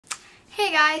Hey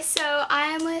guys, so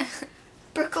I'm with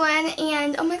Brooklyn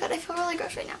and oh my god, I feel really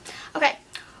gross right now. Okay,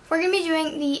 we're gonna be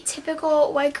doing the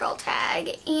typical white girl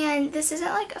tag, and this isn't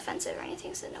like offensive or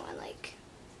anything, so no one like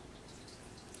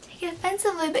take it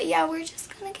offensively, but yeah, we're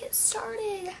just gonna get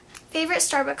started. Favorite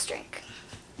Starbucks drink?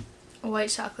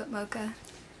 White chocolate mocha.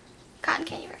 Cotton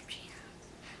candy frappuccino.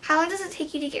 How long does it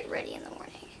take you to get ready in the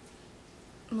morning?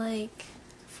 Like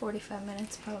 45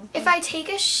 minutes probably. If I take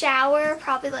a shower,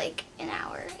 probably like an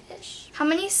hour-ish. How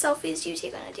many selfies do you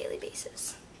take on a daily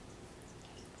basis?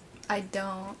 I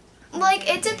don't. Like,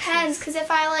 it depends, because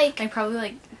if I like... probably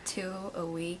like 2 a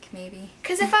week, maybe.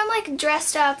 Because if I'm like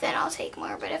dressed up, then I'll take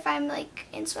more. But if I'm like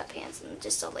in sweatpants and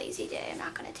just a lazy day, I'm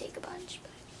not going to take a bunch.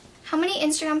 But how many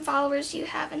Instagram followers do you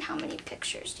have and how many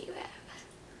pictures do you have?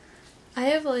 I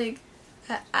have like,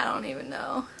 I don't even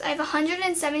know. I have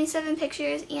 177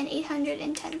 pictures and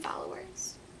 810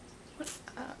 followers.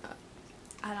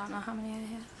 I don't know how many I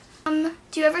have.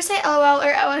 Do you ever say LOL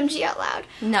or OMG out loud?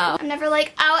 No. I'm never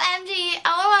like, OMG,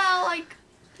 LOL, like,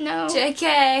 no.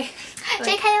 JK.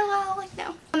 JK, LOL, like,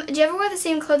 no. Do you ever wear the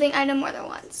same clothing item more than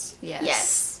once? Yes.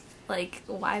 Yes. Like,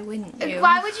 why wouldn't you?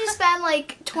 Why would you spend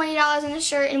like $20 on a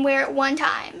shirt and wear it one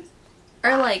time?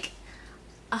 Or like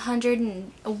 100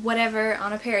 and whatever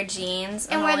on a pair of jeans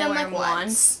And wear only them wear like them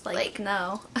once. Like,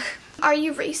 no. Are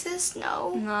you racist?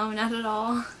 No. No, not at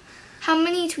all. How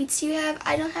many tweets do you have?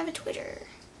 I don't have a Twitter.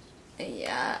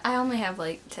 Yeah, I only have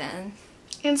like 10.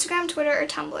 Instagram, Twitter, or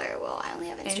Tumblr? Well, I only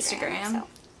have Instagram. Instagram.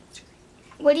 So.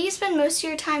 What do you spend most of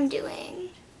your time doing?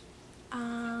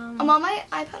 I'm on my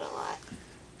iPad a lot.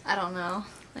 I don't know.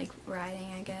 Like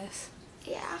writing, I guess.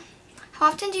 Yeah. How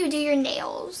often do you do your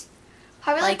nails?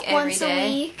 Probably like every once day. a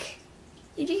week.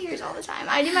 You do yours all the time.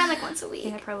 I do mine like once a week.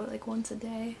 Yeah, probably like once a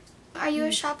day. Are you a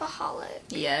shopaholic?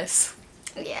 Yes.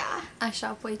 Yeah. I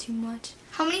shop way too much.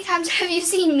 How many times have you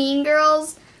seen Mean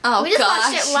Girls? Oh, we just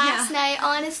gosh, watched it last night,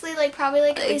 honestly, like probably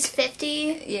like at least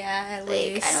 50. Yeah, at Like,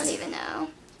 least. I don't even know.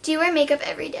 Do you wear makeup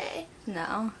every day?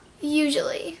 No.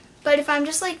 Usually. But if I'm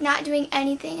just like not doing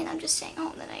anything and I'm just staying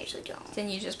home, then I usually don't. Then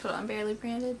you just put on Barely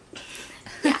Branded?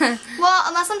 Yeah. Well,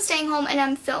 unless I'm staying home and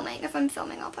I'm filming. If I'm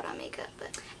filming, I'll put on makeup.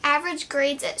 But average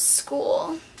grades at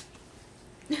school.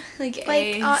 Like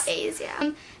A's. Like, A's,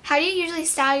 yeah. How do you usually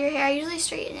style your hair? I usually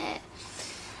straighten it.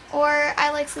 Or I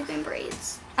like sleeping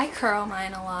braids. I curl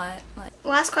mine a lot. Like,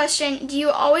 last question. Do you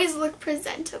always look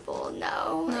presentable?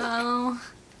 No. no.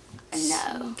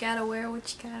 No. You gotta wear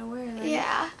what you gotta wear. Then.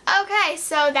 Yeah. Okay,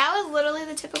 so that was literally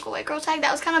the typical white girl tag.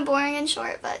 That was kind of boring and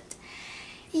short, but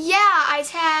yeah, I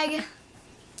tag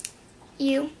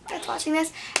you that's watching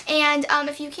this. And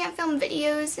if you can't film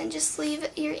videos, then just leave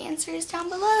your answers down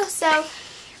below. So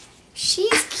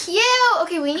she's cute.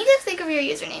 Okay, we need to think of your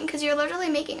username because you're literally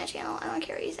making a channel. I don't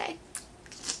care what you say.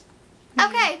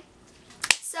 Okay,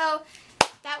 so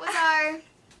that was our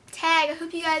tag. I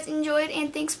hope you guys enjoyed,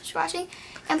 and thanks so much for watching.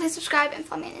 And please subscribe and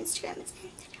follow me on Instagram. It's in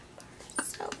the number.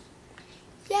 So,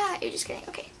 yeah, you're just kidding.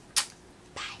 Okay,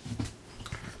 bye.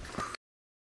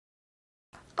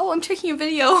 Oh, I'm taking a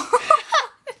video.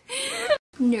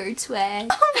 Nerd swag.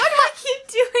 Oh, why do I keep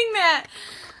doing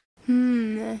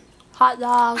that? Hot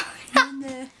dog.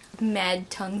 Mad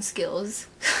tongue skills.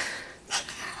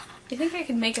 I think I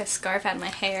could make a scarf out of my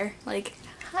hair. Like,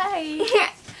 hi.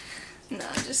 No,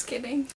 just kidding.